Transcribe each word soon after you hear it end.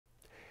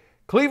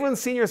Cleveland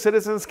senior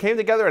citizens came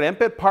together at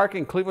Empett Park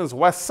in Cleveland's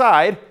West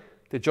Side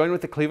to join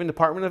with the Cleveland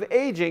Department of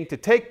Aging to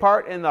take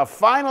part in the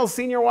final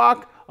senior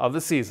walk of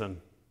the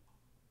season.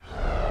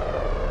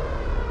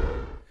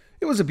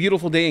 It was a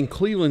beautiful day in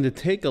Cleveland to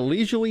take a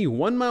leisurely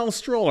 1-mile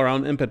stroll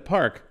around Empett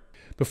Park.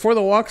 Before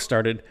the walk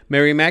started,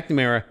 Mary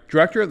McNamara,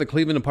 director of the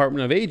Cleveland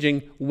Department of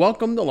Aging,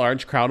 welcomed the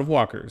large crowd of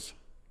walkers.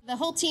 The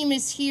whole team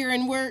is here,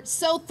 and we're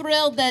so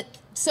thrilled that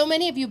so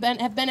many of you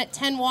have been at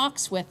 10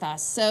 walks with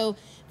us. So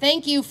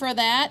thank you for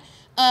that.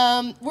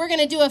 We're going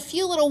to do a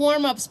few little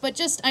warm-ups,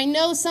 but I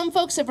know some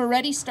folks have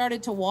already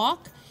started to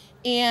walk,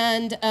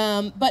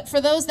 but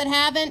for those that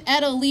haven't,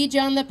 Ed will lead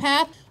you on the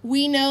path.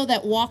 We know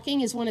that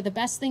walking is one of the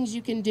best things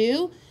you can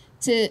do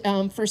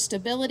for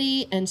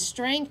stability and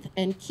strength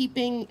and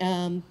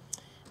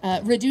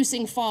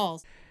reducing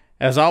falls.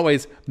 As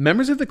always,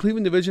 members of the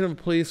Cleveland Division of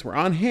Police were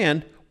on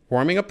hand,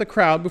 warming up the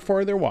crowd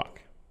before their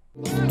walk.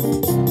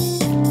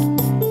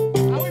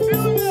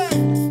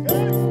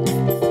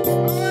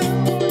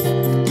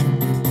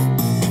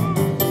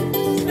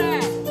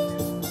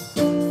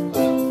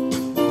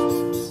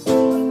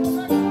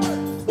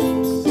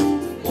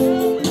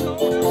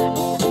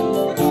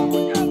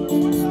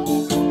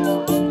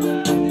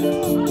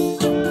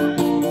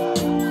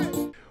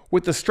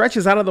 With the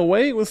stretches out of the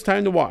way, it was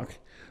time to walk.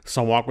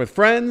 Some walked with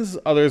friends,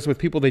 others with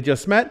people they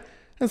just met,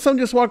 and some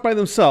just walked by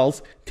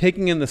themselves,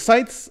 taking in the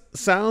sights,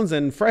 sounds,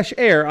 and fresh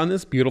air on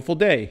this beautiful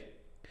day.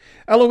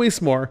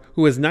 Eloise Moore,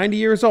 who is 90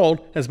 years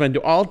old, has been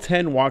to all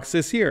 10 walks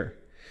this year.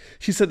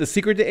 She said the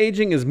secret to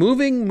aging is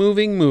moving,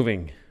 moving,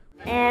 moving.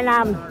 And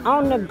I'm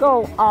on the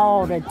go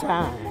all the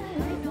time.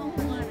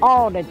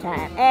 All the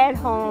time. At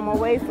home,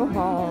 away from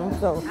home.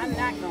 So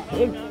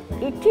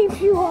it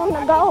keeps you on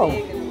the go.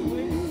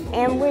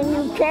 And when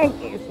you can't,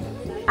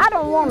 I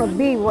don't want to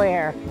be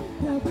where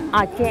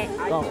I can't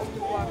go.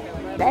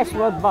 That's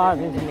what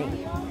bothers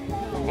me.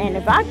 And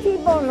if I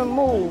keep on the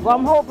move,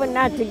 I'm hoping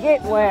not to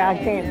get where I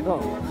can't go.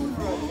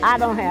 I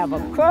don't have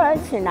a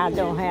crutch and I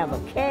don't have a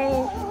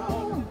cane.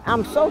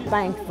 I'm so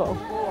thankful.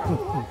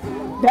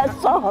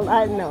 That's all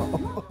I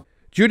know.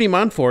 Judy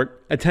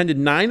Montfort attended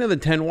 9 of the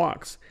 10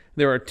 walks.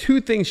 There are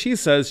 2 things she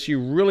says she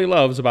really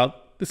loves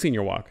about the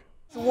senior walk.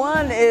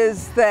 One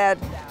is that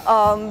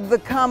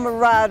the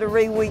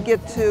camaraderie, we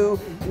get to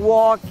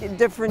walk in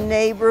different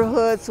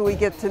neighborhoods, we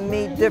get to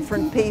meet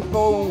different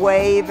people,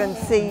 wave and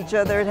see each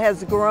other. It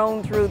has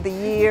grown through the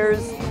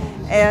years.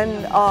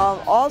 And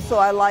also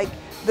I like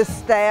the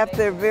staff,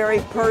 they're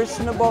very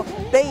personable.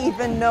 They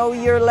even know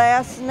your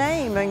last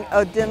name and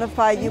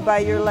identify you by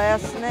your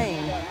last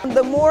name.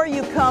 The more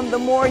you come, the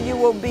more you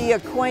will be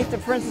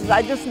acquainted. For instance,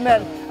 I just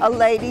met a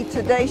lady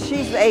today,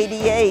 she's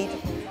 88.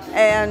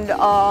 And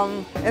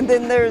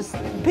then there's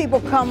people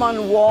come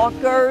on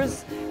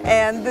walkers,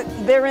 and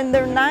they're in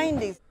their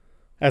 90s.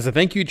 As a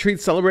thank you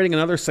treat celebrating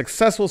another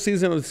successful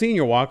season of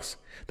senior walks,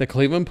 the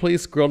Cleveland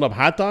Police grilled up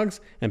hot dogs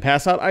and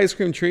passed out ice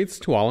cream treats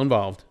to all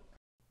involved.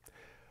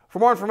 For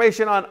more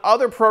information on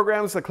other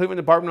programs the Cleveland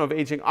Department of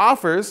Aging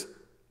offers,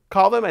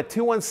 call them at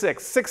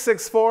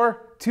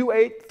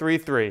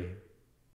 216-664-2833.